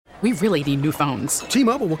We really need new phones.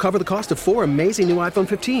 T-Mobile will cover the cost of 4 amazing new iPhone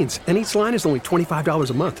 15s, and each line is only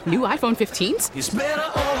 $25 a month. New iPhone 15s? It's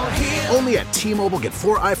better over here. Only at T-Mobile, get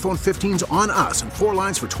 4 iPhone 15s on us and 4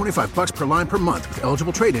 lines for $25 per line per month with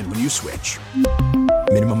eligible trade-in when you switch.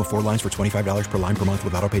 Minimum of 4 lines for $25 per line per month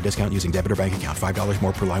with autopay discount using debit or bank account. $5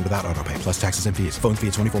 more per line without autopay, plus taxes and fees. Phone fee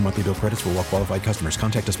at 24 monthly bill credits for well-qualified customers.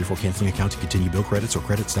 Contact us before canceling account to continue bill credits or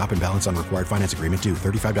credit stop and balance on required finance agreement due.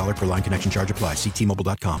 $35 per line connection charge applies. See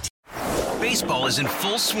T-Mobile.com. Baseball is in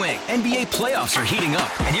full swing. NBA playoffs are heating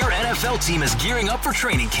up, and your NFL team is gearing up for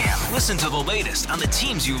training camp. Listen to the latest on the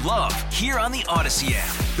teams you love here on the Odyssey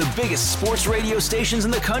app. The biggest sports radio stations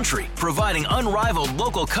in the country, providing unrivaled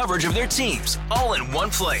local coverage of their teams, all in one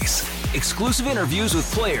place. Exclusive interviews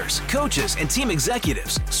with players, coaches, and team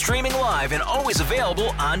executives, streaming live and always available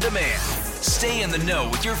on demand. Stay in the know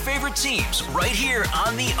with your favorite teams right here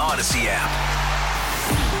on the Odyssey app.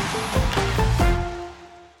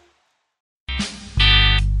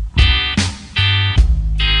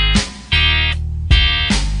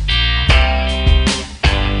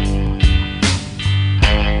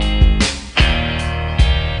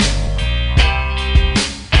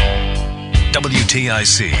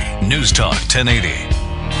 WTIC News Talk 1080.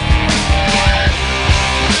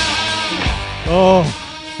 Oh,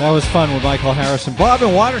 that was fun with Michael Harrison. Bob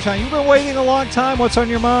in Watertown, you've been waiting a long time. What's on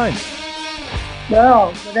your mind?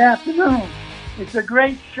 Well, good afternoon. It's a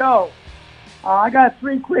great show. I got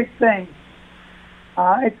 3 quick things.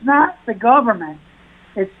 It's not the government.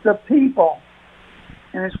 It's the people.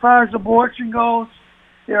 And as far as abortion goes,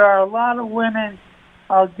 there are a lot of women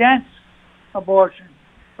against abortion.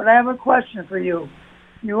 But I have a question for you.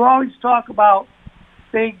 You always talk about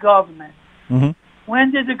big government. Mm-hmm.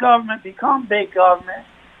 When did the government become big government?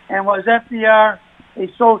 And was FDR a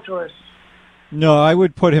socialist? No, I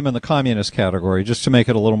would put him in the communist category just to make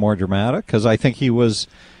it a little more dramatic, because I think he's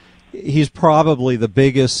probably the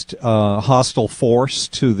biggest hostile force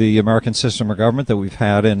to the American system of government that we've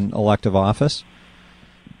had in elective office.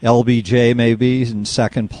 LBJ may be in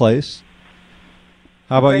second place.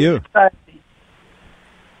 How about you?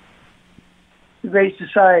 The Great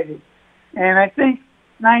Society. And I think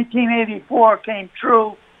 1984 came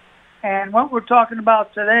true, and what we're talking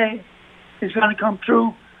about today is going to come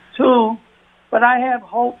true too, but I have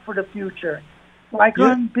hope for the future. Why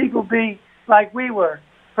couldn't people be like we were,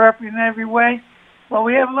 perfect in every way? Well,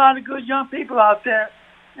 we have a lot of good young people out there,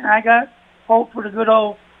 and I got hope for the good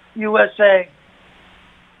old USA.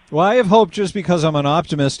 Well, I have hope just because I'm an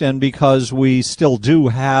optimist and because we still do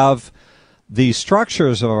have the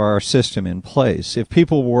structures of our system in place. If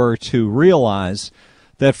people were to realize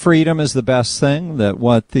that freedom is the best thing,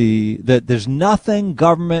 that there's nothing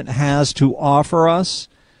government has to offer us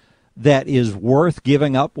that is worth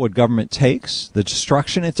giving up what government takes, the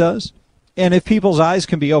destruction it does. And if people's eyes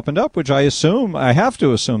can be opened up, which I have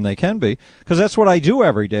to assume they can be, because that's what I do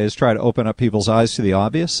every day is try to open up people's eyes to the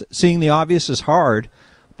obvious. Seeing the obvious is hard,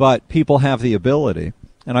 but people have the ability.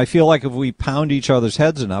 And I feel like if we pound each other's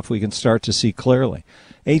heads enough, we can start to see clearly.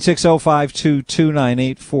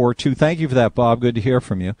 860-522-9842. Thank you for that, Bob. Good to hear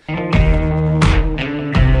from you.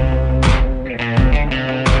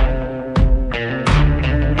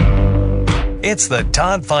 It's the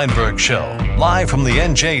Todd Feinberg Show, live from the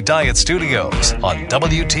NJ Diet Studios on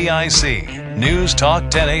WTIC News Talk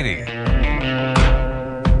 1080.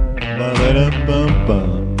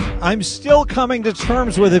 I'm still coming to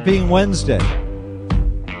terms with it being Wednesday.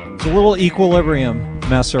 It's a little equilibrium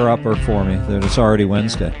messer-upper for me that it's already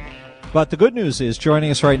Wednesday. But the good news is,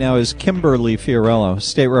 joining us right now is Kimberly Fiorello,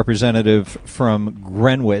 state representative from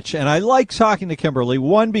Greenwich. And I like talking to Kimberly,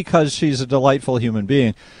 one, because she's a delightful human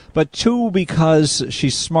being, but two, because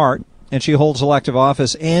she's smart and she holds elective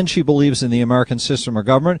office and she believes in the American system of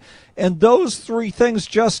government. And those 3 things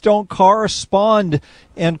just don't correspond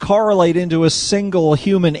and correlate into a single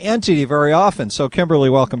human entity very often. So,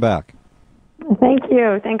 Kimberly, welcome back. Thank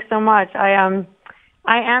you. Thanks so much. I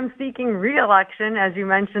am seeking re-election. As you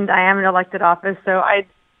mentioned, I am in elected office, so I'd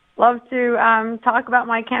love to talk about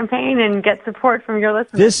my campaign and get support from your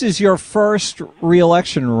listeners. This is your first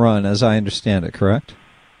re-election run, as I understand it, correct?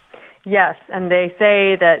 Yes, and they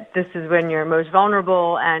say that this is when you're most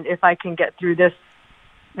vulnerable, and if I can get through this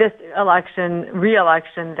re-election,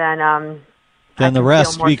 then the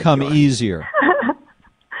rest become easier.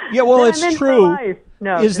 Yeah, well, it's true.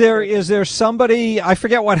 No, is there somebody, I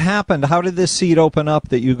forget what happened. How did this seat open up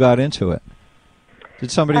that you got into it? Did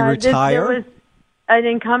somebody retire? There was an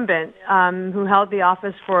incumbent who held the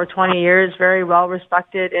office for 20 years, very well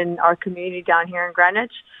respected in our community down here in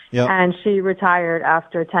Greenwich. Yep. And she retired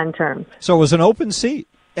after 10 terms. So it was an open seat.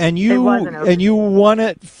 And you won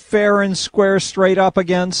it fair and square, straight up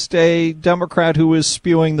against a Democrat who was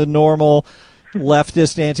spewing the normal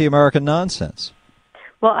leftist anti-American nonsense.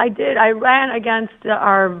 Well, I did. I ran against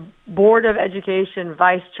our Board of Education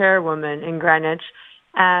vice chairwoman in Greenwich,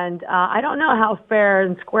 and I don't know how fair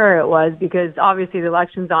and square it was because obviously the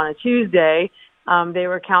election's on a Tuesday. They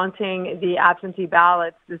were counting the absentee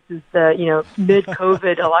ballots. This is the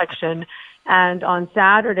mid-COVID election. And on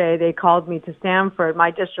Saturday, they called me to Stamford. My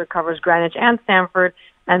district covers Greenwich and Stamford,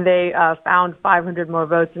 and they found 500 more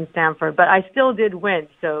votes in Stamford. But I still did win,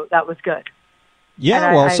 so that was good.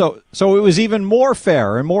 Yeah, so it was even more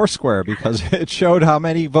fair and more square because it showed how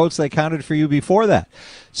many votes they counted for you before that.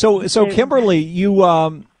 So Kimberly,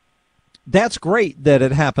 you that's great that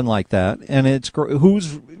it happened like that, and it's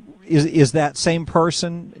is that same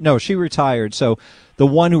person? No, she retired. So the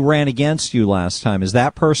one who ran against you last time, is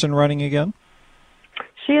that person running again?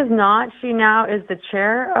 She is not. She now is the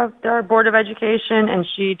chair of our Board of Education, and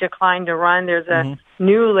she declined to run. There's a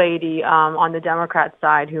new lady on the Democrat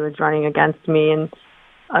side who is running against me,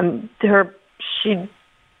 and she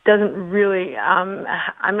doesn't really.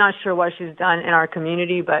 I'm not sure what she's done in our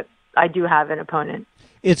community, but I do have an opponent.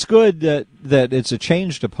 It's good that it's a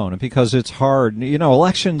changed opponent because it's hard.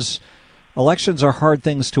 Elections are hard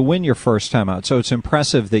things to win your first time out. So it's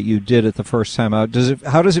impressive that you did it the first time out.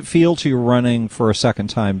 How does it feel to you running for a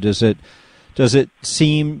second time? Does it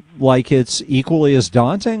seem like it's equally as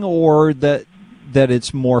daunting, or that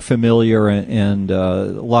it's more familiar and a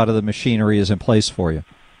lot of the machinery is in place for you?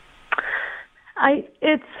 I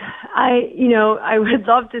would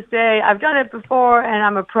love to say I've done it before and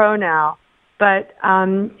I'm a pro now. But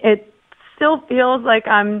it still feels like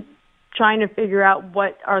I'm trying to figure out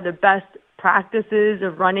what are the best practices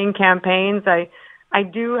of running campaigns. I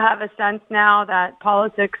do have a sense now that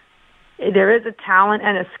politics, there is a talent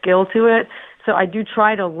and a skill to it. So I do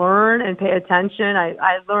try to learn and pay attention.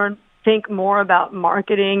 I think more about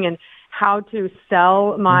marketing and how to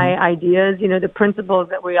sell my ideas, the principles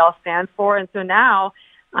that we all stand for. And so now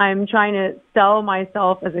I'm trying to sell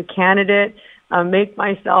myself as a candidate, make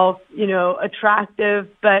myself, attractive,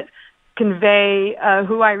 but convey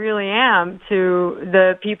who I really am to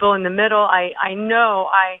the people in the middle. I know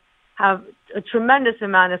I have a tremendous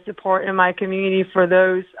amount of support in my community for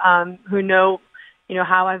those who know,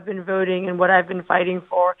 how I've been voting and what I've been fighting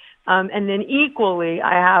for. And then equally,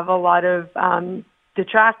 I have a lot of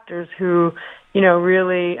detractors who,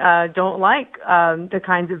 really don't like the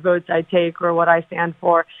kinds of votes I take or what I stand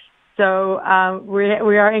for. So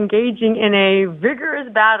we are engaging in a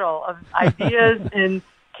vigorous battle of ideas and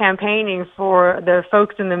campaigning for the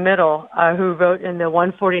folks in the middle who vote in the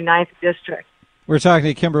 149th district. We're talking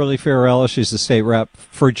to Kimberly Fiorella. She's the state rep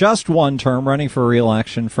for just one term, running for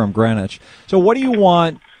re-election from Greenwich. So what do you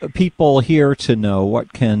want people here to know?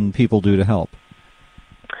 What can people do to help?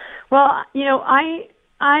 Well, I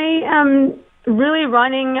am really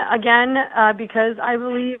running again because I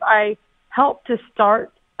believe I helped to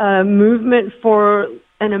start a movement for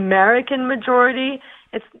an American majority.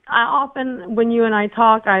 I often, when you and I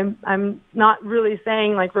talk, I'm not really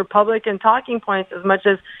saying like Republican talking points as much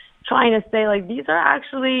as trying to say like these are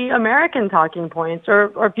actually American talking points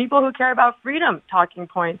or people who care about freedom talking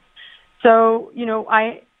points. So,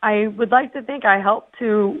 I would like to think I helped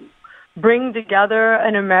to bring together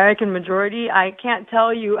an American majority. I can't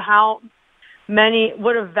tell you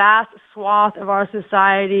what a vast swath of our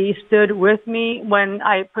society stood with me when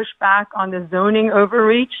I pushed back on the zoning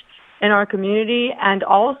overreach in our community, and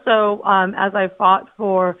also as I fought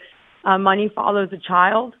for Money Follows a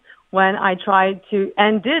Child, when I tried to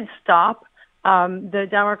and did stop the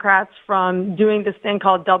Democrats from doing this thing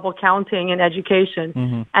called double counting in education.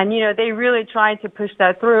 Mm-hmm. And, they really tried to push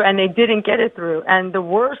that through, and they didn't get it through. And the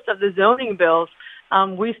worst of the zoning bills,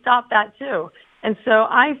 we stopped that too. And so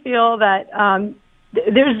I feel that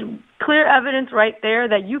there's clear evidence right there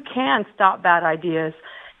that you can stop bad ideas.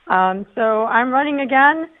 So I'm running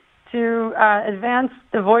again to advance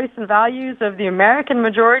the voice and values of the American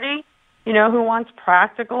majority, who wants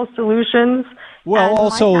practical solutions. Well,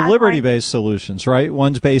 also liberty-based solutions, right?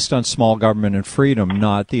 One's based on small government and freedom,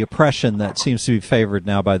 not the oppression that seems to be favored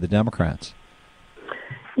now by the Democrats.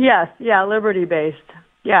 Yes, liberty-based.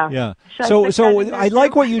 Yeah. So I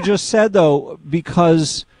like what you just said, though,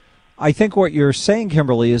 because I think what you're saying,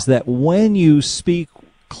 Kimberly, is that when you speak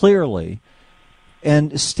clearly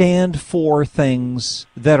and stand for things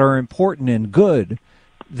that are important and good,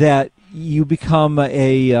 that you become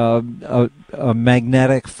a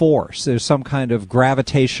magnetic force. There's some kind of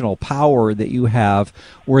gravitational power that you have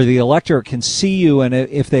where the electorate can see you, and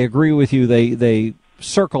if they agree with you, they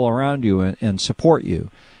circle around you and support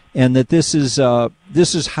you. and that this is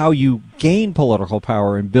how you gain political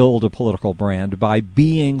power and build a political brand, by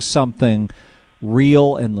being something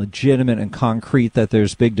real and legitimate and concrete that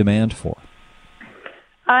there's big demand for.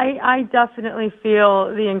 I definitely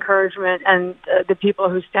feel the encouragement and the people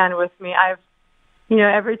who stand with me.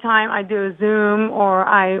 Every time I do a Zoom or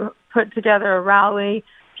I put together a rally,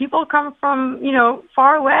 people come from,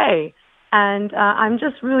 far away. And I'm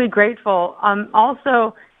just really grateful.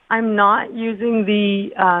 Also, I'm not using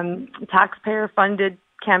the taxpayer-funded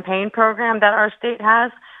campaign program that our state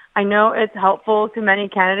has. I know it's helpful to many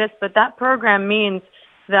candidates, but that program means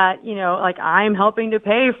that, I'm helping to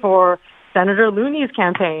pay for Senator Looney's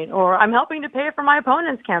campaign, or I'm helping to pay for my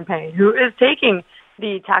opponent's campaign, who is taking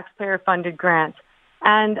the taxpayer-funded grant.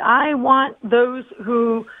 And I want those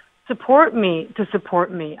who support me to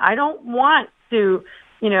support me. I don't want to,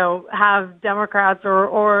 have Democrats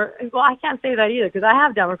or I can't say that either, because I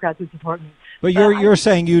have Democrats who support me. But you're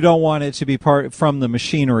saying you don't want it to be part from the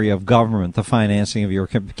machinery of government, the financing of your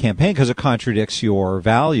campaign, because it contradicts your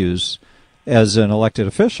values as an elected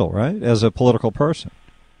official, right? As a political person.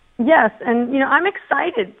 Yes, and I'm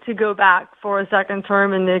excited to go back for a second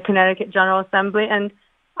term in the Connecticut General Assembly, and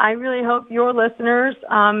I really hope your listeners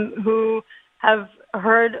who have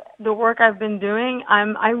heard the work I've been doing,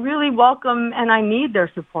 I really welcome and I need their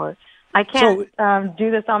support. I can't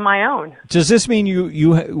do this on my own. Does this mean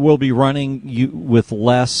you will be running with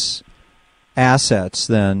less assets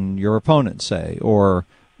than your opponents, say, or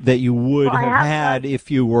that you would have had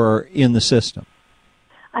if you were in the system?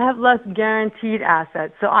 I have less guaranteed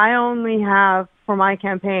assets, so I only have for my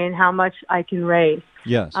campaign how much I can raise.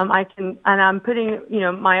 Yes. I can, and I'm putting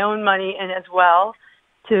my own money in as well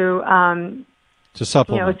to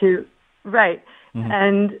supplement. Right. Mm-hmm.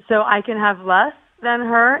 And so I can have less than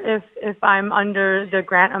her if I'm under the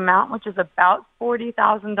grant amount, which is about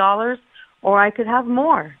 $40,000, or I could have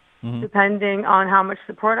more, depending on how much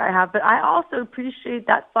support I have. But I also appreciate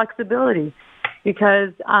that flexibility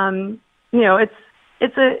because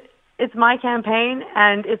it's my campaign,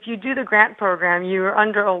 and if you do the grant program, you're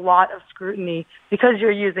under a lot of scrutiny because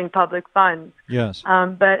you're using public funds. Yes.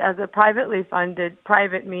 But as a privately funded,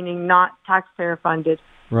 private meaning not taxpayer funded,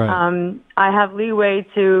 right. I have leeway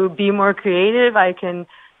to be more creative. I can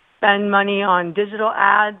spend money on digital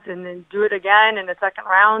ads and then do it again in the second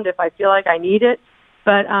round if I feel like I need it.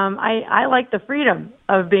 But I like the freedom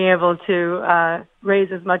of being able to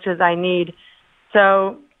raise as much as I need.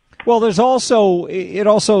 So. Well, it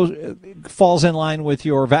also falls in line with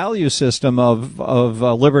your value system of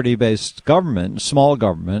liberty-based government, small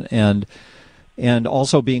government, and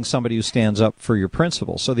also being somebody who stands up for your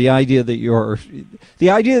principles. So the idea that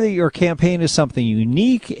your campaign is something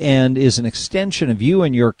unique and is an extension of you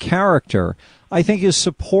and your character, I think, is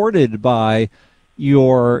supported by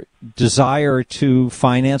your desire to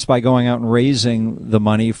finance by going out and raising the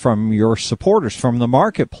money from your supporters, from the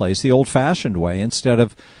marketplace, the old-fashioned way, instead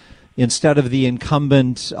of the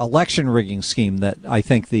incumbent election rigging scheme that I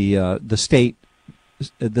think the state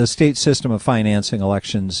system of financing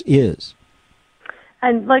elections is.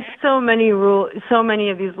 And like so many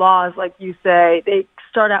of these laws, like you say, they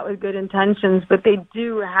start out with good intentions, but they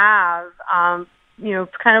do have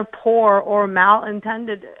kind of poor or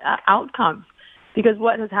malintended outcomes. Because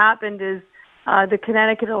what has happened is the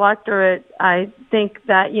Connecticut electorate, I think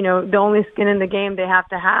that the only skin in the game they have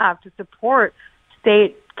to support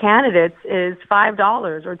state candidates is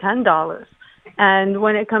 $5 or $10. And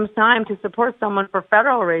when it comes time to support someone for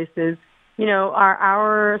federal races,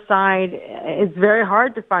 our side is very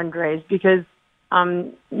hard to fundraise because,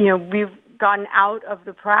 we've gotten out of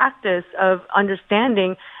the practice of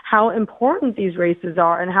understanding how important these races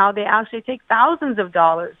are and how they actually take thousands of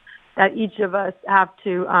dollars that each of us have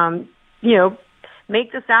to,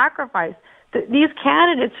 make the sacrifice. These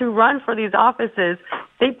candidates who run for these offices,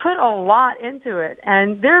 they put a lot into it,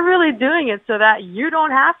 and they're really doing it so that you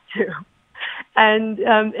don't have to. And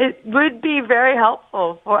it would be very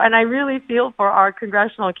helpful and I really feel for our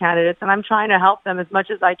congressional candidates, and I'm trying to help them as much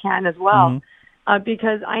as I can as well,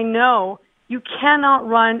 because I know you cannot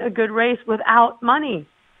run a good race without money.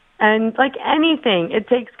 And like anything, it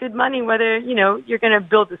takes good money, whether, you're going to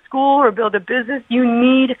build a school or build a business, you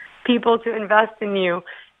need people to invest in you.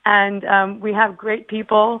 And we have great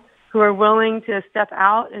people who are willing to step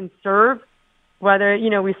out and serve, whether,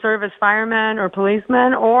 we serve as firemen or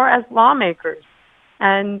policemen or as lawmakers.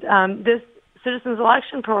 And this Citizens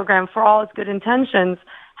Election Program, for all its good intentions,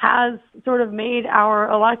 has sort of made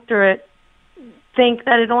our electorate think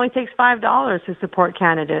that it only takes $5 to support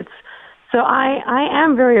candidates. So I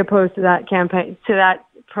am very opposed to that campaign, to that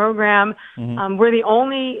program. We're the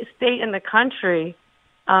only state in the country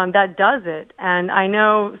that does it. And I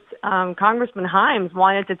know Congressman Himes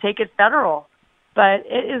wanted to take it federal, but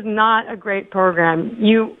it is not a great program.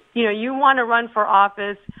 You want to run for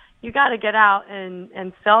office, you got to get out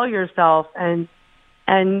and sell yourself, and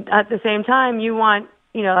at the same time you want,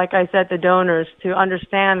 like I said, the donors to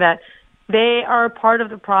understand that they are a part of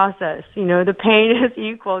the process. The pain is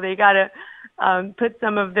equal. They got to put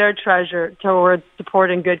some of their treasure towards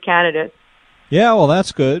supporting good candidates. Yeah, well,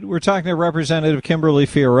 that's good. We're talking to Representative Kimberly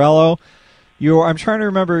Fiorello. I'm trying to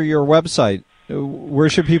remember your website. Where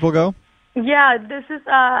should people go? Yeah, this is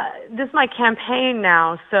my campaign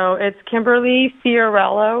now. So it's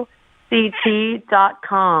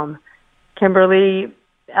KimberlyFiorelloCT.com. Kimberly,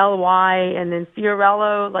 L-Y, and then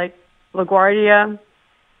Fiorello, like LaGuardia,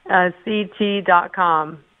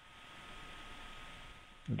 CT.com.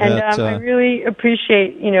 And I really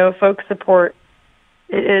appreciate, folks' support.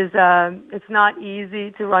 It is, it's not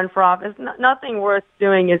easy to run for office. Nothing worth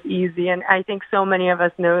doing is easy, and I think so many of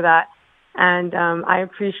us know that. And I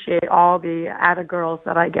appreciate all the attagirls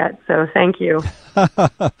that I get, so thank you.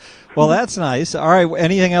 Well, that's nice. All right,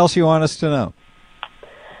 anything else you want us to know?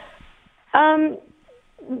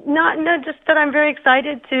 Just that I'm very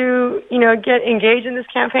excited to, get engaged in this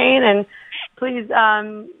campaign, and please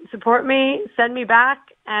support me, send me back,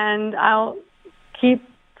 and I'll keep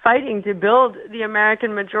fighting to build the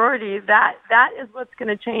American majority. That is what's going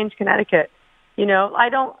to change Connecticut. I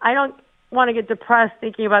don't want to get depressed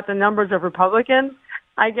thinking about the numbers of Republicans.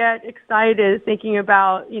 I get excited thinking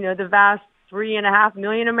about, the vast 3.5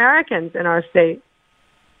 million Americans in our state.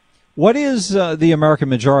 What is the American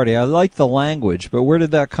majority? I like the language, but where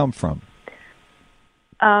did that come from?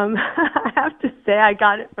 I have to say I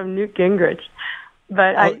got it from Newt Gingrich,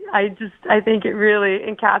 but I think it really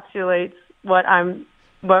encapsulates what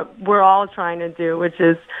we're all trying to do, which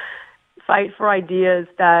is fight for ideas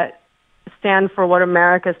that stand for what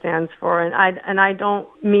America stands for. And I don't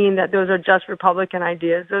mean that those are just Republican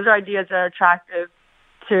ideas. Those are ideas that are attractive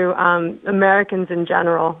to Americans in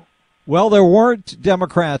general. Well, there weren't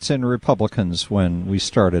Democrats and Republicans when we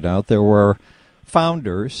started out. There were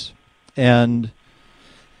founders and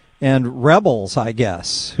rebels, I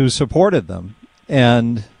guess, who supported them.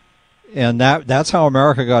 And that's how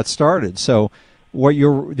America got started. So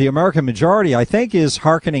the American majority, I think, is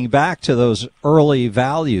hearkening back to those early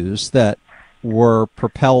values that were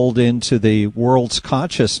propelled into the world's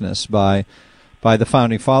consciousness by the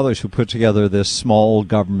founding fathers, who put together this small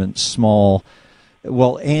government,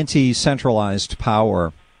 anti-centralized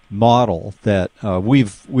power model that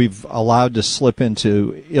we've allowed to slip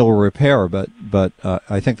into ill repair, but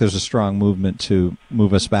I think there's a strong movement to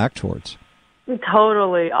move us back towards.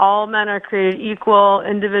 Totally. All men are created equal,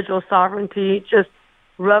 individual sovereignty, just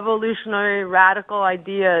revolutionary, radical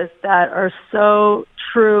ideas that are so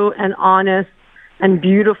true and honest and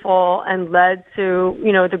beautiful and led to,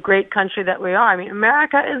 the great country that we are. I mean,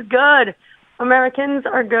 America is good. Americans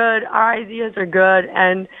are good. Our ideas are good.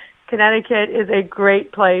 And Connecticut is a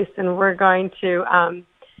great place. And we're going to, I'm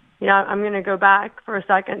going to go back for a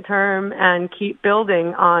second term and keep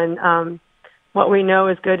building on what we know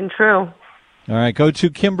is good and true. All right, go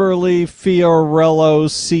to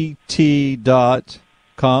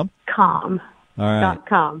KimberlyFiorelloCT.com. All right.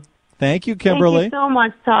 .com. Thank you, Kimberly. Thank you so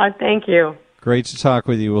much, Todd. Thank you. Great to talk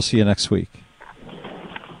with you. We'll see you next week.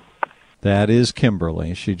 That is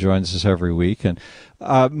Kimberly. She joins us every week, and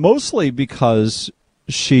mostly because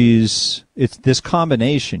it's this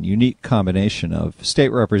unique combination of state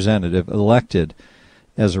representative elected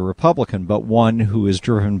as a Republican, but one who is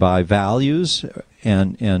driven by values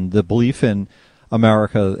and the belief in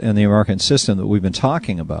America and the American system that we've been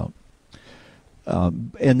talking about.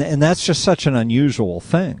 And that's just such an unusual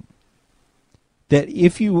thing. That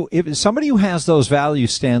if somebody who has those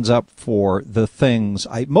values stands up for the things,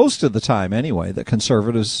 most of the time anyway, that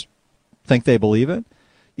conservatives think they believe in,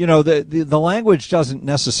 the language doesn't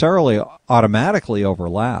necessarily automatically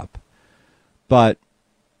overlap. But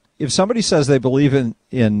if somebody says they believe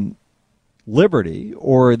in liberty,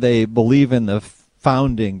 or they believe in the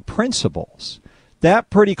founding principles, that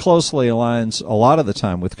pretty closely aligns a lot of the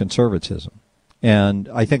time with conservatism. And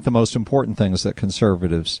I think the most important things that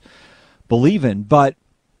conservatives believe in, but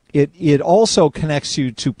it also connects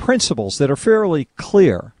you to principles that are fairly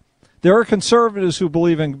clear. There are conservatives who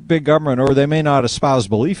believe in big government, or they may not espouse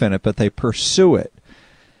belief in it, but they pursue it.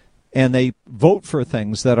 And they vote for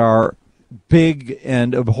things that are big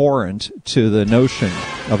and abhorrent to the notion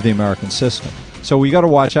of the American system. So we got to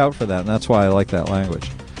watch out for that, and that's why I like that language.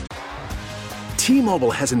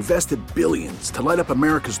 T-Mobile has invested billions to light up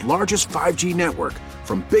America's largest 5G network,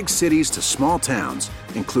 from big cities to small towns,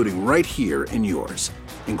 including right here in yours.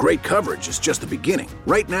 And great coverage is just the beginning.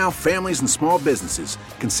 Right now, families and small businesses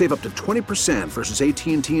can save up to 20% versus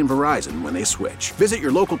AT&T and Verizon when they switch. Visit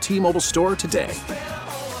your local T-Mobile store today.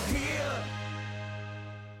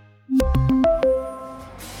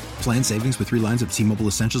 Plan savings with 3 lines of T-Mobile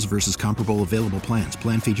Essentials versus comparable available plans.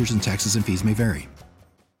 Plan features and taxes and fees may vary.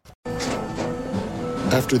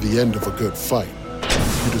 After the end of a good fight,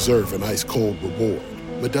 you deserve an ice-cold reward.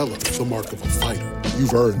 Modelo is the mark of a fighter.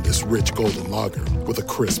 You've earned this rich golden lager with a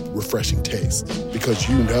crisp, refreshing taste. Because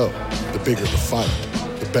you know, the bigger the fight,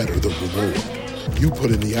 the better the reward. You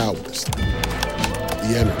put in the hours,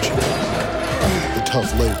 the energy, the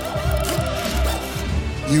tough labor.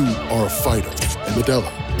 You are a fighter, and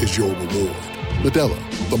Modelo is your reward. Modelo,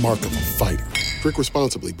 the mark of a fighter. Drink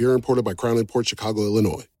responsibly. Beer imported by Crown Imports, Chicago,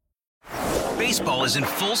 Illinois. Baseball is in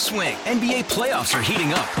full swing. NBA playoffs are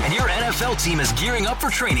heating up, and your NFL team is gearing up for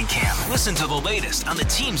training camp. Listen to the latest on the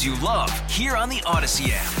teams you love here on the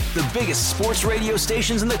Odyssey app. The biggest sports radio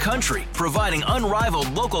stations in the country, providing unrivaled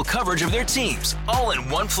local coverage of their teams, all in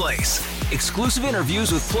one place. Exclusive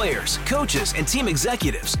interviews with players, coaches, and team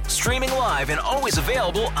executives, streaming live and always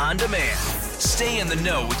available on demand. Stay in the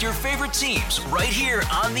know with your favorite teams right here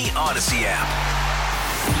on the Odyssey app.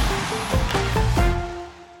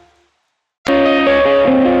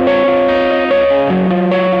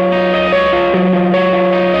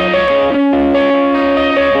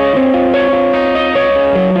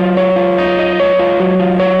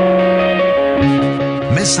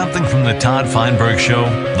 Miss something from the Todd Feinberg Show?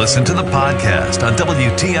 Listen to the podcast on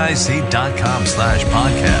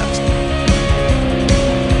WTIC.com/podcast.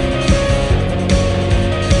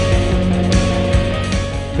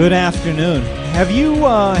 Good afternoon. Have you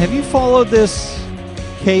followed this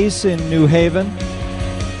case in New Haven?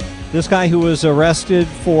 This guy who was arrested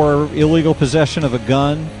for illegal possession of a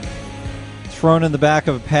gun, thrown in the back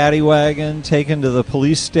of a paddy wagon, taken to the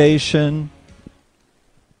police station,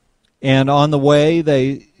 and on the way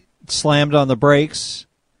they slammed on the brakes.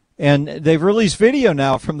 And they've released video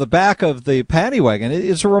now from the back of the paddy wagon.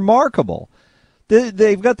 It's remarkable.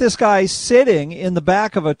 They've got this guy sitting in the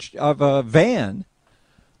back of a van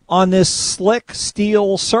on this slick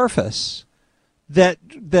steel surface that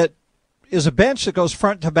is a bench that goes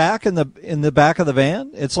front to back in the back of the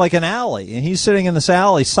van. It's like an alley, and he's sitting in this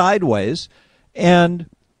alley sideways. And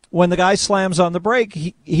when the guy slams on the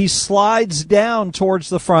brake, he slides down towards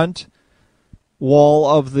the front wall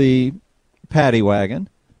of the paddy wagon,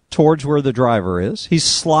 towards where the driver is. He's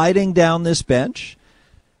sliding down this bench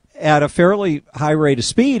at a fairly high rate of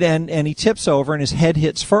speed, and he tips over and his head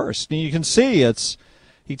hits first. And you can see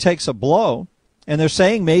he takes a blow, and they're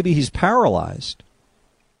saying maybe he's paralyzed.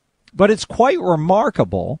 But it's quite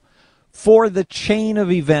remarkable for the chain of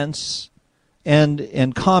events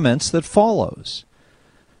and comments that follows.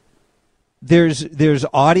 There's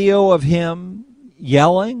audio of him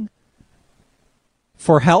yelling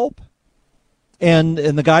for help, and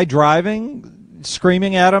the guy driving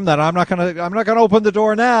screaming at him that I'm not gonna open the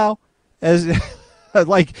door now, as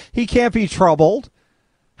like he can't be troubled,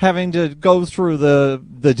 having to go through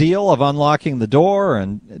the deal of unlocking the door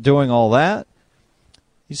and doing all that.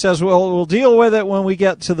 He says, well, we'll deal with it when we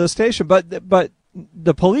get to the station. But the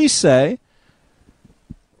police say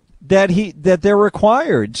that they're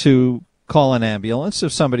required to call an ambulance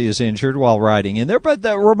if somebody is injured while riding in there. But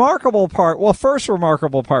the remarkable part, first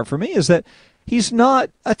remarkable part for me is that he's not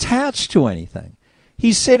attached to anything.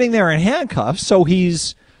 He's sitting there in handcuffs, so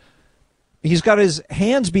he's got his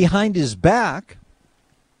hands behind his back,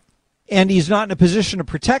 and he's not in a position to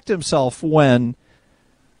protect himself when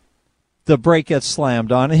the brake gets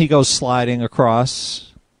slammed on and he goes sliding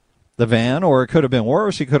across the van, or it could have been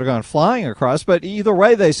worse. He could have gone flying across. But either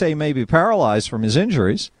way, they say he may be paralyzed from his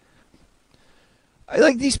injuries.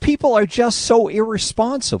 Like, these people are just so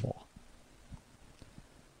irresponsible.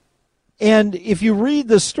 And if you read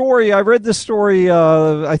the story, I read the story,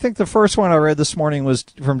 I think the first one I read this morning was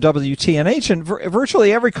from WTNH, and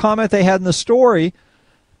virtually every comment they had in the story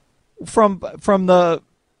from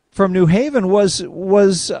New Haven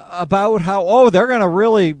was about how, they're going to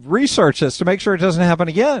really research this to make sure it doesn't happen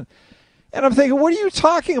again. And I'm thinking, what are you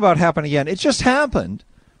talking about happen again? It just happened.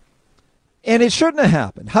 And it shouldn't have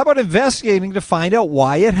happened. How about investigating to find out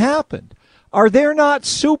why it happened? Are there not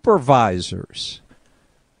supervisors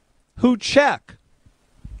who check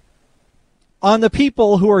on the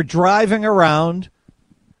people who are driving around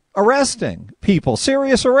arresting people?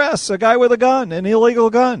 Serious arrests, a guy with a gun, an illegal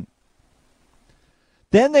gun.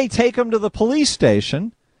 Then they take him to the police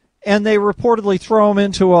station, and they reportedly throw him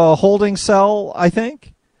into a holding cell, I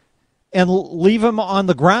think, and leave him on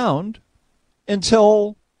the ground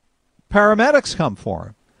until paramedics come for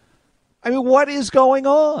him. I mean, what is going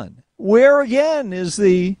on? Where, again, is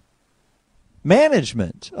the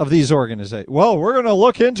management of these organizations? Well, we're going to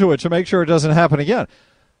look into it to make sure it doesn't happen again.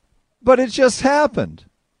 But it just happened.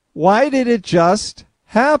 Why did it just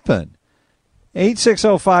happen?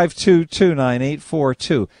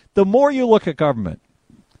 860-522-9842. The more you look at government,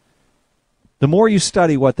 the more you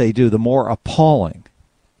study what they do, the more appalling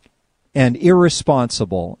and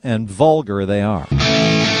irresponsible and vulgar they are.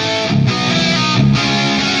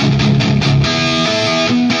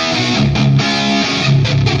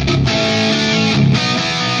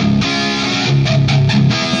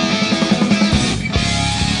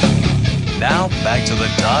 Now, back to the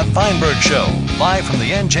Todd Feinberg Show, live from the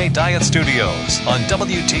NJ Diet Studios on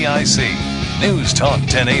WTIC News Talk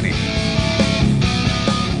 1080.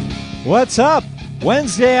 What's up?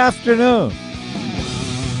 Wednesday afternoon.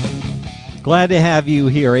 Glad to have you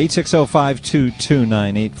here.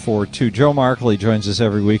 860-522-9842. Joe Markley joins us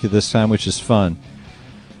every week at this time, which is fun.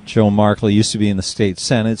 Joe Markley used to be in the state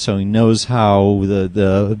Senate, so he knows how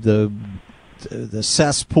the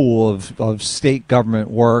cesspool of state government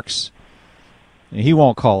works. He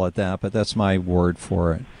won't call it that, but that's my word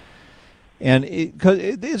for it. And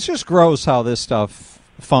it's just gross how this stuff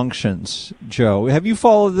functions, Joe. Have you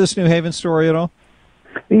followed this New Haven story at all?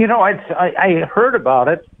 You know, I heard about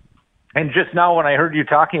it, and just now when I heard you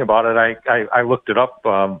talking about it, I looked it up.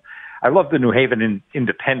 I love the New Haven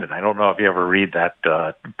Independent. I don't know if you ever read that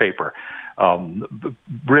paper.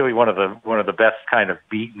 Really one of the best kind of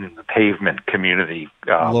beaten in the pavement community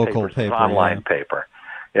local papers, paper, online paper.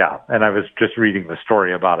 Yeah, and I was just reading the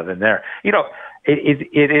story about it in there. You know,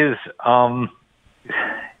 it is. I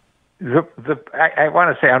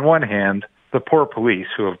want to say, on one hand, the poor police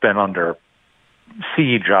who have been under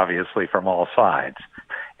siege, obviously, from all sides,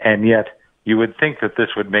 and yet you would think that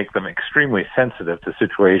this would make them extremely sensitive to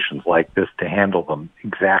situations like this to handle them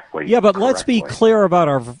exactly. Yeah, but let's be clear about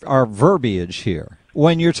our verbiage here.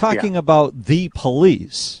 When you're talking about the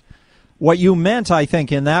police, what you meant, I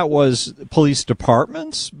think, in that was police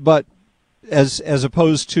departments, but as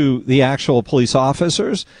opposed to the actual police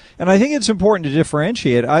officers. And I think it's important to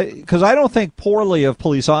differentiate, because I don't think poorly of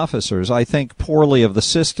police officers. I think poorly of the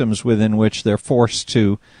systems within which they're forced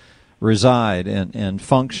to reside and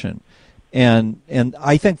function. And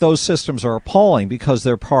I think those systems are appalling because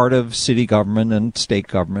they're part of city government and state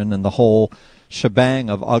government and the whole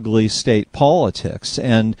shebang of ugly state politics.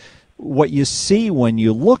 And what you see when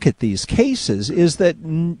you look at these cases is that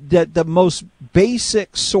the most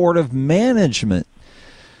basic sort of management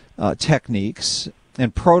techniques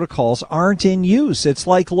and protocols aren't in use. It's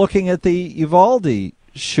like looking at the Uvalde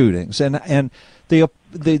shootings and the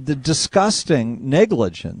disgusting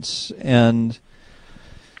negligence and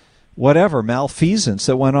whatever malfeasance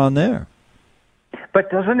that went on there. But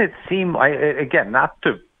doesn't it seem, again, not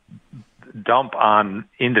to dump on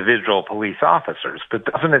individual police officers, but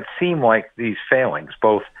doesn't it seem like these failings,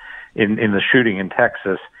 both in the shooting in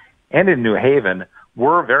Texas and in New Haven,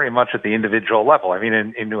 were very much at the individual level? I mean,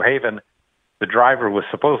 in New Haven, the driver was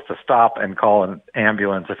supposed to stop and call an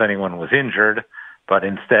ambulance if anyone was injured, but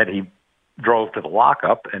instead he drove to the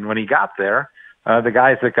lockup, and when he got there, the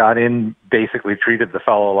guys that got in basically treated the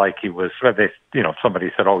fellow like he was, somebody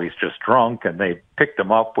said, oh, he's just drunk, and they picked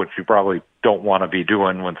him up, which you probably don't want to be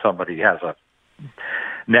doing when somebody has a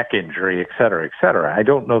neck injury, et cetera, et cetera. I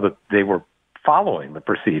don't know that they were following the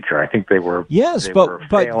procedure. I think they were. Yes, but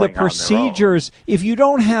the procedures, if you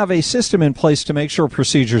don't have a system in place to make sure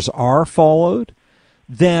procedures are followed,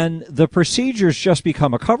 then the procedures just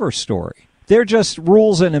become a cover story. They're just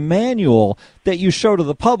rules in a manual that you show to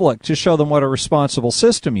the public to show them what a responsible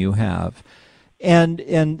system you have. And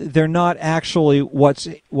they're not actually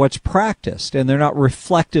what's practiced, and they're not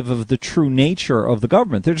reflective of the true nature of the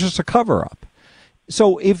government. They're just a cover-up.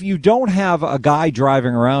 So if you don't have a guy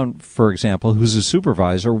driving around, for example, who's a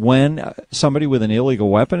supervisor, when somebody with an illegal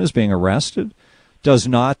weapon is being arrested, does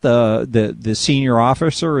not the senior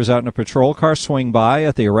officer who's out in a patrol car swing by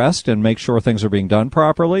at the arrest and make sure things are being done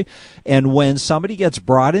properly? And when somebody gets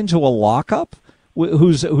brought into a lockup,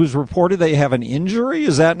 who's reported they have an injury,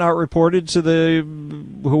 is that not reported to the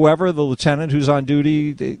lieutenant who's on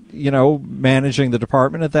duty, managing the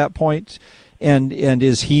department at that point? And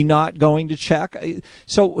is he not going to check?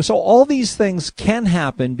 So all these things can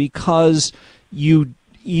happen because you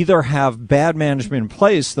either have bad management in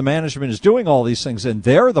place, the management is doing all these things and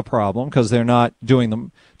they're the problem because they're not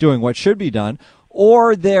doing what should be done,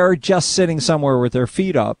 or they're just sitting somewhere with their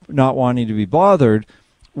feet up, not wanting to be bothered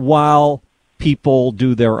while people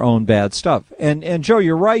do their own bad stuff. And Joe,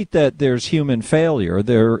 you're right that there's human failure.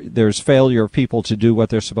 There's failure of people to do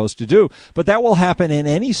what they're supposed to do, but that will happen in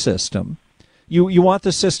any system. You want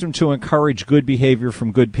the system to encourage good behavior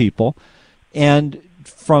from good people, and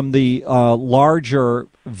from the larger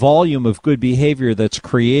volume of good behavior that's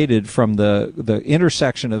created from the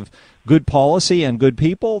intersection of good policy and good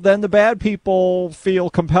people, then the bad people feel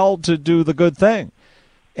compelled to do the good thing.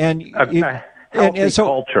 And healthy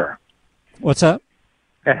culture. What's that?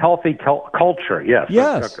 A healthy culture, yes.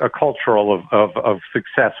 Yes. A cultural of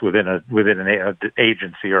success within an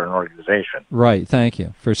agency or an organization. Right. Thank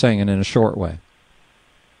you for saying it in a short way.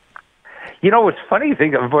 You know, what's funny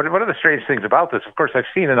thing, one of the strange things about this, of course, I've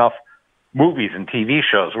seen enough movies and TV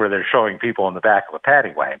shows where they're showing people in the back of a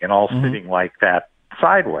paddy wagon all sitting like that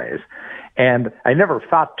sideways. And I never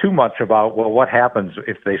thought too much about, well, what happens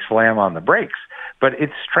if they slam on the brakes? But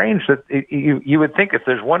it's strange that you would think if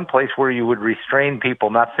there's one place where you would restrain people,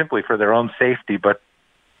 not simply for their own safety, but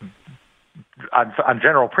on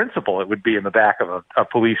general principle, it would be in the back of a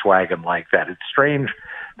police wagon like that. It's strange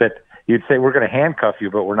that you'd say, we're going to handcuff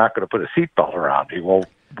you, but we're not going to put a seatbelt around you. Well,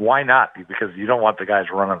 why not? Because you don't want the guys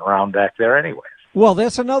running around back there anyways. Well,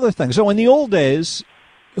 that's another thing. So in the old days,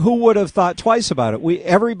 who would have thought twice about it?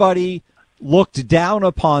 Everybody looked down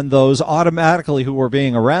upon those automatically who were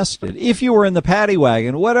being arrested. If you were in the paddy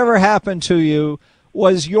wagon, whatever happened to you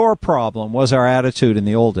was your problem, was our attitude in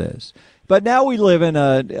the old days. But now we live in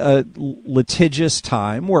a litigious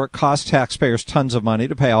time where it costs taxpayers tons of money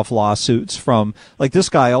to pay off lawsuits from, like this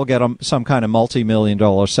guy will get some kind of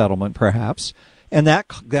multi-million-dollar settlement perhaps, and that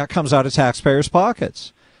comes out of taxpayers'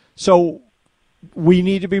 pockets. So we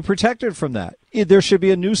need to be protected from that. There should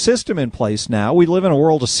be a new system in place now. We live in a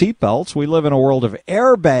world of seatbelts. We live in a world of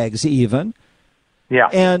airbags even. Yeah.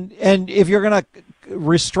 And if you're going to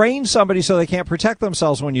restrain somebody so they can't protect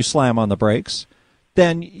themselves when you slam on the brakes,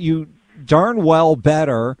 then you darn well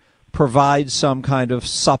better provide some kind of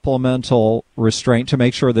supplemental restraint to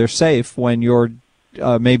make sure they're safe when you're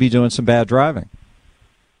maybe doing some bad driving.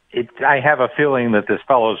 I have a feeling that this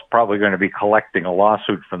fellow's probably going to be collecting a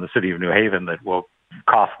lawsuit from the city of New Haven that will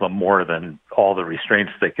cost them more than all the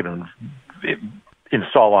restraints they can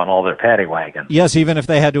install on all their paddy wagons. Yes, even if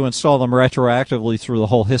they had to install them retroactively through the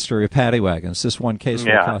whole history of paddy wagons, this one case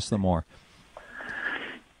will cost them more.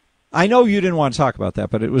 I know you didn't want to talk about that,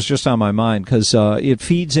 but it was just on my mind because it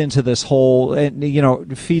feeds into this whole,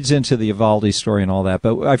 it feeds into the Uvalde story and all that.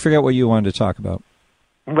 But I forget what you wanted to talk about.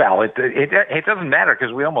 Well, it doesn't matter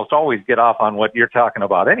because we almost always get off on what you're talking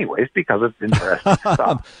about anyways because it's interesting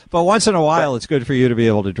stuff. But once in a while, it's good for you to be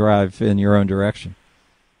able to drive in your own direction.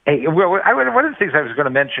 Hey, one of the things I was going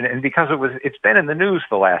to mention, and because it's been in the news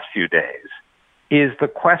the last few days, is the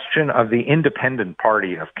question of the Independent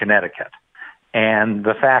Party of Connecticut and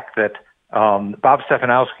the fact that Bob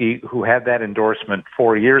Stefanowski, who had that endorsement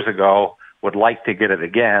 4 years ago, would like to get it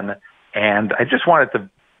again. And I just wanted to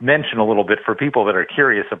mention a little bit for people that are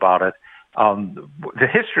curious about it, a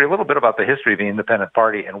little bit about the history of the Independent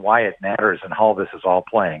Party and why it matters and how this is all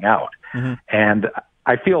playing out. Mm-hmm. And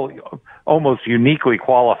I feel almost uniquely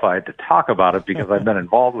qualified to talk about it because I've been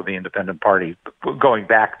involved with the Independent Party going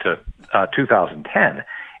back to 2010.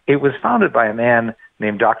 It was founded by a man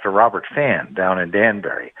named Dr. Robert Phan down in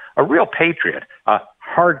Danbury, a real patriot, a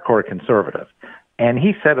hardcore conservative. And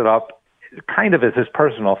he set it up kind of as his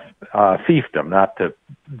personal fiefdom, not to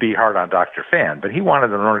be hard on Dr. Phan, but he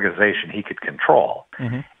wanted an organization he could control.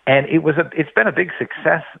 Mm-hmm. And it's been a big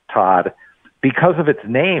success, Todd, because of its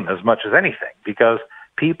name as much as anything, because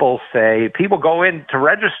people go in to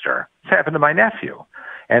register. This happened to my nephew.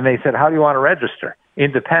 And they said, how do you want to register?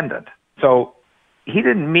 Independent. So he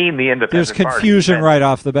didn't mean the Independent There's confusion Party. right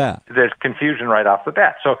off the bat. There's confusion right off the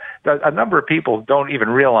bat. So a number of people don't even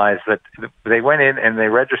realize that they went in and they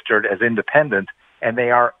registered as independent, and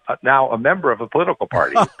they are now a member of a political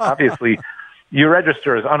party. Obviously, you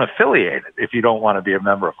register as unaffiliated if you don't want to be a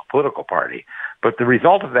member of a political party. But the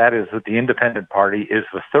result of that is that the Independent Party is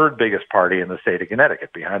the third biggest party in the state of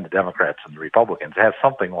Connecticut, behind the Democrats and the Republicans. It has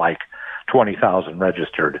something like 20,000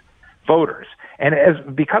 registered voters.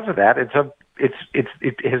 And because of that, it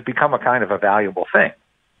has become a kind of a valuable thing.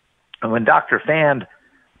 And when Dr. Phan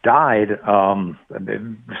died,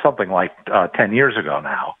 something like 10 years ago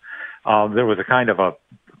now, there was a kind of a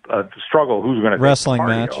struggle who's going to wrestling take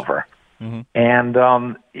the party match over. Mm-hmm.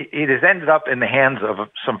 And it has ended up in the hands of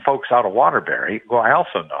some folks out of Waterbury, who I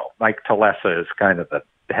also know. Mike Talesa is kind of the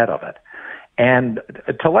head of it. And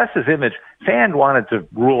Talesa's image, Phan wanted to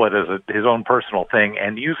rule it as his own personal thing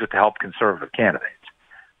and use it to help conservative candidates.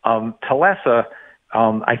 Talesa,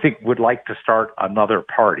 I think, would like to start another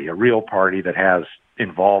party, a real party that has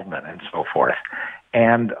involvement and so forth.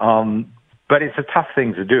 And but it's a tough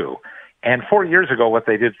thing to do. And 4 years ago, what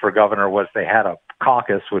they did for governor was they had a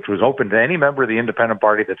caucus which was open to any member of the Independent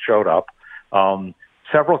Party that showed up.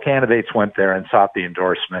 Several candidates went there and sought the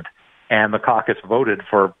endorsement, and the caucus voted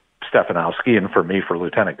for Stefanowski and for me for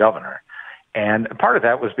lieutenant governor. And part of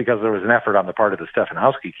that was because there was an effort on the part of the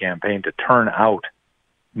Stefanowski campaign to turn out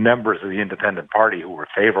members of the independent party who were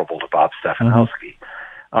favorable to Bob Stefanowski.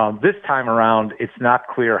 This time around, it's not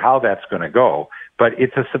clear how that's going to go, but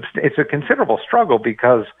it's a considerable struggle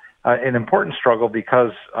because an important struggle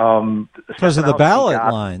because of the ballot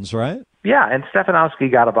lines, right? Yeah, and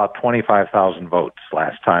Stefanowski got about 25,000 votes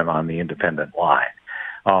last time on the independent line.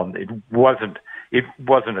 It wasn't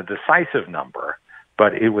a decisive number,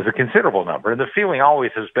 but it was a considerable number. And the feeling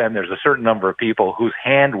always has been there's a certain number of people whose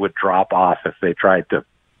hand would drop off if they tried to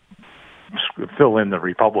fill in the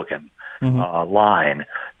Republican line.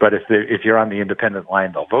 But if you're on the independent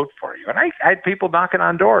line, they'll vote for you. And I had people knocking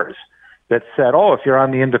on doors that said, "Oh, if you're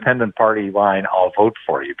on the independent party line, I'll vote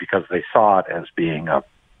for you," because they saw it as being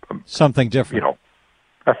something different,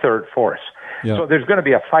 a third force. Yeah. So there's going to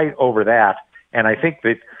be a fight over that. And I think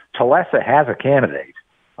that Tulsa has a candidate,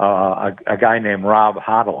 a guy named Rob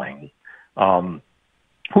Hodling,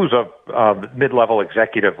 who's a mid-level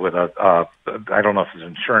executive with I don't know if it's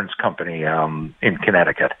an insurance company in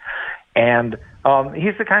Connecticut. And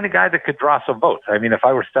he's the kind of guy that could draw some votes. I mean, if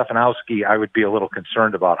I were Stefanowski, I would be a little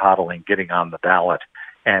concerned about Hodling getting on the ballot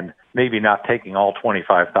and maybe not taking all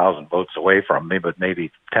 25,000 votes away from me, but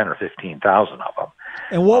maybe 10 or 15,000 of them.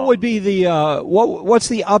 And what would be the what's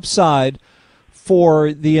the upside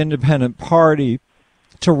for the independent party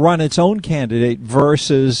to run its own candidate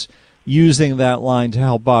versus using that line to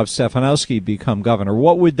help Bob Stefanowski become governor?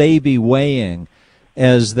 What would they be weighing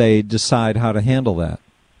as they decide how to handle that?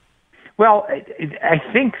 Well, I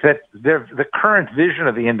think that the current vision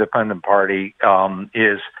of the independent party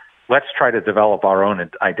is let's try to develop our own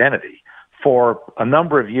identity. For a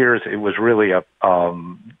number of years, it was really a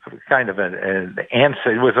kind of an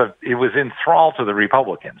answer. It was enthralled to the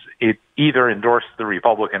Republicans. It either endorsed the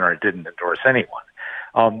Republican or it didn't endorse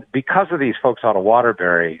anyone. Because of these folks out of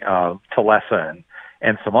Waterbury, Tulsa,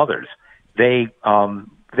 and some others, they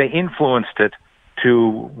influenced it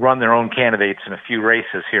to run their own candidates in a few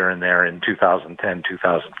races here and there in 2010,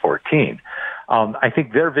 2014. I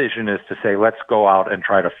think their vision is to say, let's go out and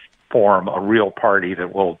try to form a real party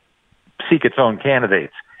that will seek its own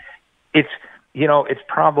candidates. It's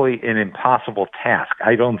probably an impossible task.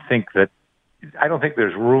 I don't think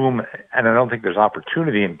there's room and I don't think there's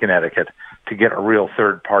opportunity in Connecticut to get a real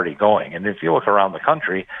third party going. And if you look around the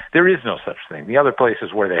country, there is no such thing. The other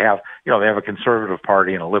places where they have a conservative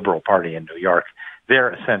party and a liberal party in New York,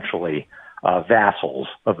 they're essentially vassals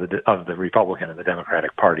of the Republican and the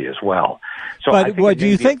Democratic Party as well. So, but do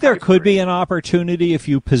you think there could be an opportunity if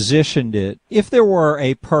you positioned it, if there were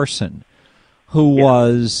a person who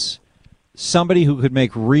was somebody who could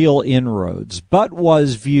make real inroads, but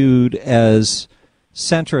was viewed as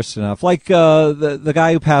centrist enough, like the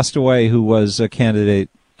guy who passed away, who was a candidate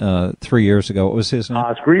 3 years ago. What was his name?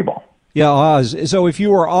 Oz Griebel. Yeah, Oz. So if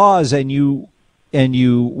you were Oz and you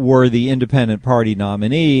were the independent party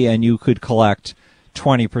nominee and you could collect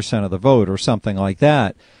 20% of the vote or something like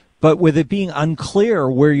that, but with it being unclear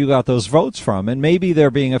where you got those votes from, and maybe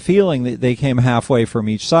there being a feeling that they came halfway from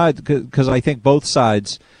each side, because I think both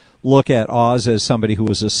sides look at Oz as somebody who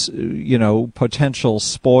was a potential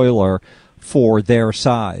spoiler for their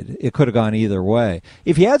side. It could have gone either way.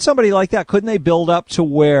 If you had somebody like that, couldn't they build up to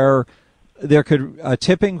where a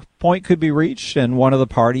tipping point could be reached and one of the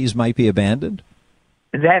parties might be abandoned?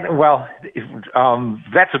 That's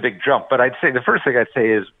a big jump. But the first thing I'd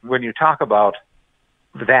say is when you talk about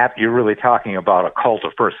that, you're really talking about a cult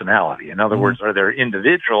of personality. In other words, are there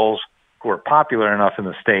individuals who are popular enough in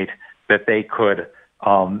the state that they could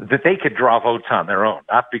draw votes on their own,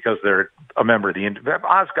 not because they're a member of the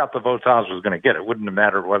Oz got the votes Oz was going to get. It wouldn't have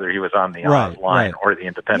mattered whether he was on the Oz line or the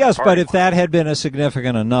independent Yes, party but if that had been a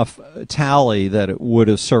significant enough tally that it would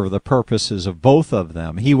have served the purposes of both of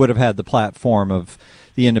them, he would have had the platform of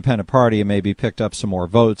the independent party and maybe picked up some more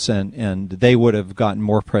votes, and they would have gotten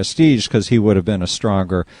more prestige because he would have been a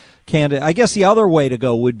stronger candidate. I guess the other way to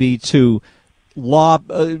go would be to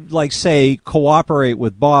cooperate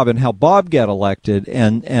with Bob and help Bob get elected,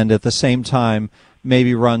 and at the same time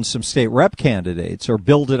maybe run some state rep candidates or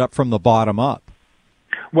build it up from the bottom up.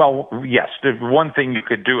 Well, yes. The one thing you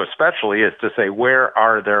could do especially is to say, where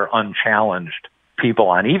are there unchallenged people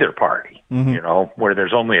on either party, where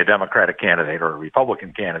there's only a Democratic candidate or a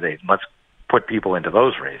Republican candidate, and let's put people into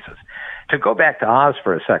those races. To go back to Oz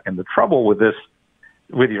for a second, the trouble with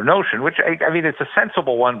your notion, which I mean, it's a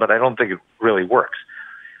sensible one, but I don't think it really works.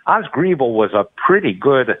 Oz Griebel was a pretty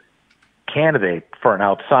good candidate for an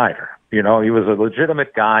outsider. He was a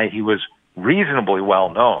legitimate guy. He was reasonably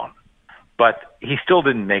well known, but he still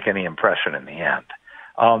didn't make any impression in the end.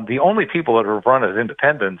 The only people that have run as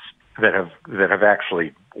independents that have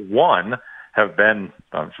actually won have been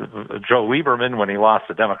Joe Lieberman when he lost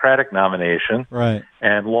the Democratic nomination, right,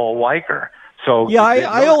 and Lowell Weicker. So yeah,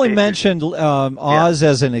 I only mentioned Oz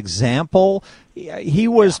as an example. He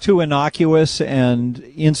was too innocuous and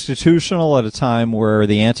institutional at a time where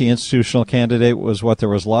the anti-institutional candidate was what there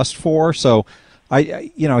was lust for. So,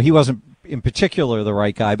 he wasn't in particular the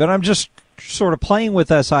right guy. But I'm just sort of playing with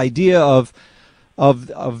this idea of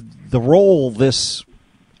the role this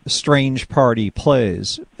strange party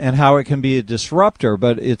plays and how it can be a disruptor,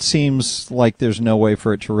 but it seems like there's no way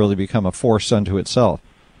for it to really become a force unto itself.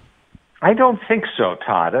 I don't think so,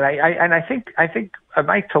 Todd. And I think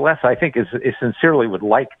Mike Tellez, I think, is sincerely would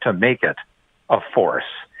like to make it a force,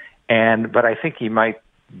 but I think he might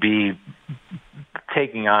be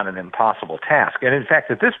taking on an impossible task. And in fact,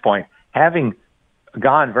 at this point, having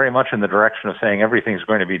gone very much in the direction of saying everything's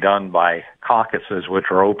going to be done by caucuses, which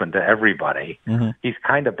are open to everybody, he's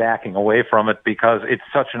kind of backing away from it because it's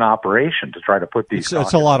such an operation to try to put these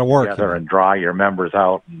it's a lot of work together and draw your members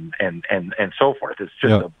out and so forth. It's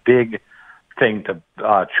just a big thing to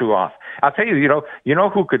chew off. I'll tell you, you know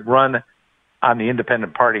who could run on the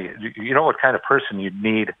independent party? You know what kind of person you'd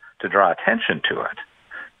need to draw attention to it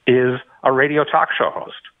is a radio talk show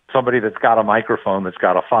host. Somebody that's got a microphone, that's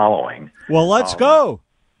got a following. Well, let's go.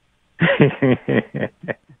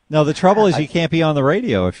 No, the trouble is you can't be on the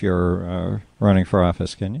radio if you're running for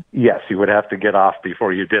office, can you? Yes, you would have to get off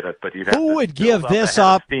before you did it, but you'd have Who would give this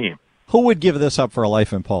up? Who would give this up for a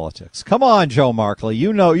life in politics? Come on, Joe Markley.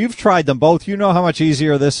 You know, you've tried them both. You know how much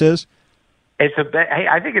easier this is. I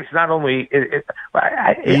think it's not only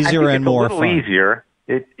easier and more fun. Easier.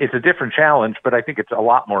 It's a different challenge, but I think it's a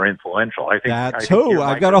lot more influential. I think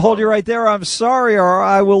I've got to hold you right there. I'm sorry, or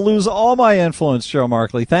I will lose all my influence, Joe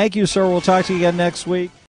Markley. Thank you, sir. We'll talk to you again next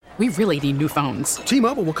week. We really need new phones.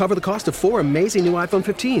 T-Mobile will cover the cost of 4 amazing new iPhone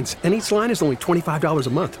 15s, and each line is only $25 a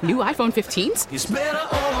month. New iPhone 15s? It's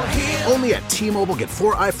better over here. Only at T-Mobile, get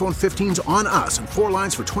 4 iPhone 15s on us and 4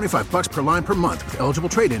 lines for $25 per line per month with eligible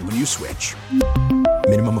trade-in when you switch.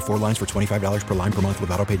 Minimum of 4 lines for $25 per line per month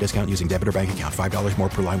with auto-pay discount using debit or bank account. $5 more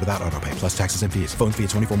per line without auto-pay, plus taxes and fees. Phone fee at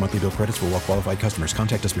 24 monthly bill credits for well-qualified customers.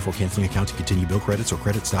 Contact us before canceling account to continue bill credits or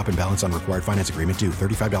credit stop and balance on required finance agreement due.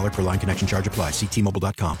 $35 per line connection charge applies. See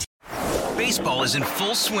T-Mobile.com. Baseball is in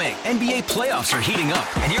full swing. NBA playoffs are heating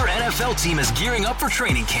up, and your NFL team is gearing up for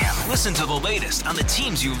training camp. Listen to the latest on the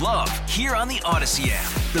teams you love here on the Odyssey app.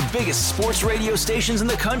 The biggest sports radio stations in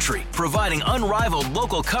the country, providing unrivaled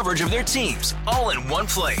local coverage of their teams, all in one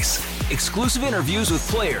place. Exclusive interviews with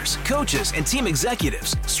players, coaches, and team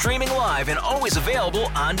executives, streaming live and always available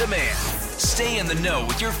on demand. Stay in the know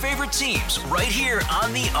with your favorite teams right here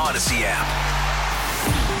on the Odyssey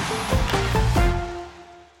app.